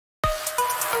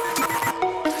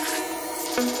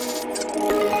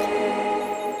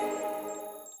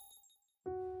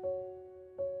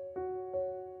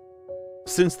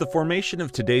Since the formation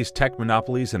of today's tech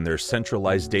monopolies and their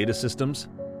centralized data systems,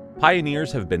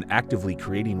 pioneers have been actively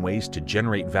creating ways to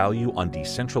generate value on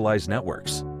decentralized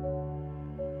networks.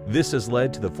 This has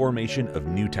led to the formation of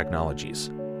new technologies,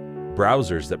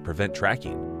 browsers that prevent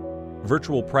tracking,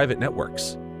 virtual private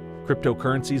networks,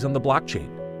 cryptocurrencies on the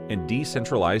blockchain, and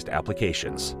decentralized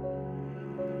applications.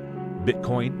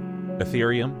 Bitcoin,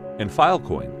 Ethereum, and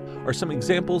Filecoin are some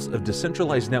examples of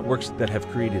decentralized networks that have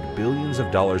created billions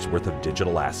of dollars worth of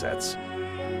digital assets.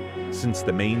 Since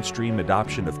the mainstream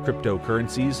adoption of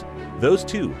cryptocurrencies, those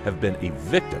too have been a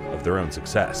victim of their own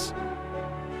success.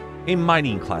 A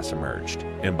mining class emerged,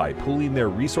 and by pooling their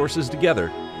resources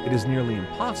together, it is nearly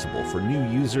impossible for new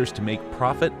users to make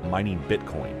profit mining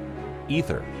Bitcoin,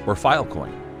 Ether, or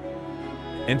Filecoin.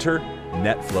 Enter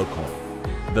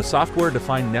NetFlowCoin, the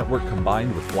software-defined network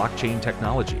combined with blockchain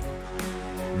technology.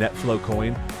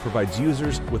 NetFlowCoin provides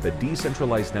users with a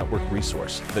decentralized network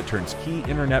resource that turns key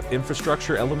internet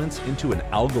infrastructure elements into an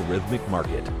algorithmic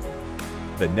market.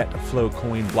 The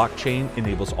NetFlowCoin blockchain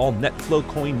enables all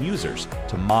NetFlowCoin users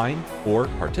to mine or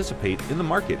participate in the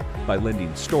market by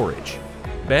lending storage,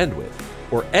 bandwidth,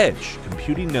 or edge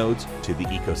computing nodes to the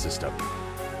ecosystem.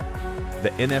 The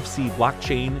NFC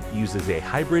blockchain uses a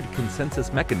hybrid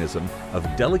consensus mechanism of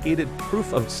delegated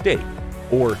proof of stake,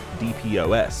 or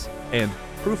DPoS, and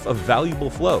proof of valuable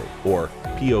flow, or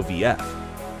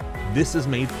POVF. This is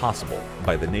made possible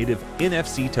by the native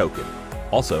NFC token,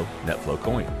 also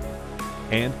NetFlowCoin,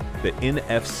 and the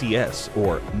NFCS,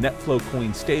 or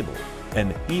NetFlowCoin stable,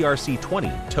 an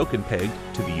ERC20 token pegged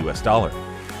to the US dollar.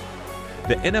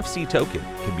 The NFC token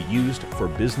can be used for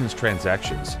business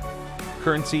transactions,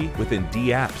 currency within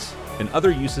dApps, and other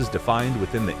uses defined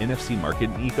within the NFC market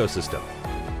and ecosystem.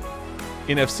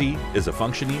 NFC is a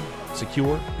functioning,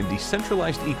 secure, and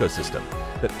decentralized ecosystem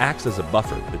that acts as a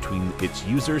buffer between its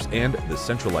users and the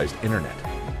centralized internet.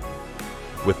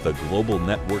 With the global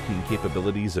networking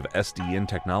capabilities of SDN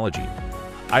technology,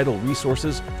 idle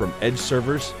resources from edge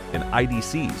servers and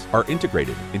IDCs are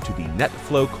integrated into the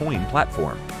NetFlowCoin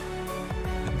platform.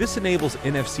 This enables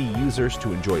NFC users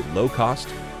to enjoy low-cost,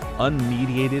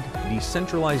 unmediated,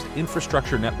 decentralized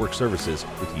infrastructure network services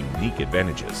with unique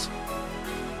advantages.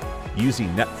 Using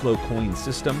NetFlowCoin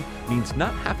system means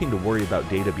not having to worry about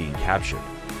data being captured,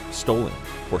 stolen,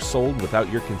 or sold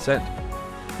without your consent,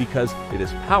 because it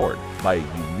is powered by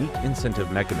a unique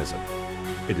incentive mechanism.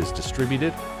 It is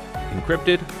distributed,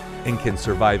 encrypted, and can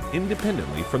survive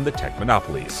independently from the tech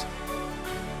monopolies.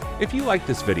 If you like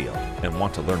this video and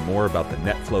want to learn more about the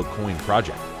NetFlowCoin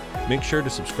project, make sure to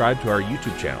subscribe to our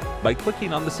YouTube channel by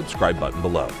clicking on the subscribe button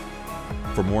below.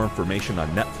 For more information on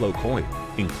NetFlowCoin,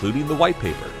 including the white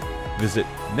paper, visit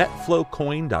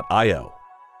netflowcoin.io.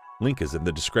 Link is in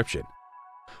the description.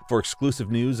 For exclusive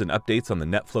news and updates on the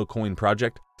NetFlowCoin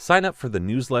project, sign up for the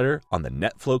newsletter on the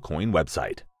NetFlowCoin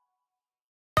website.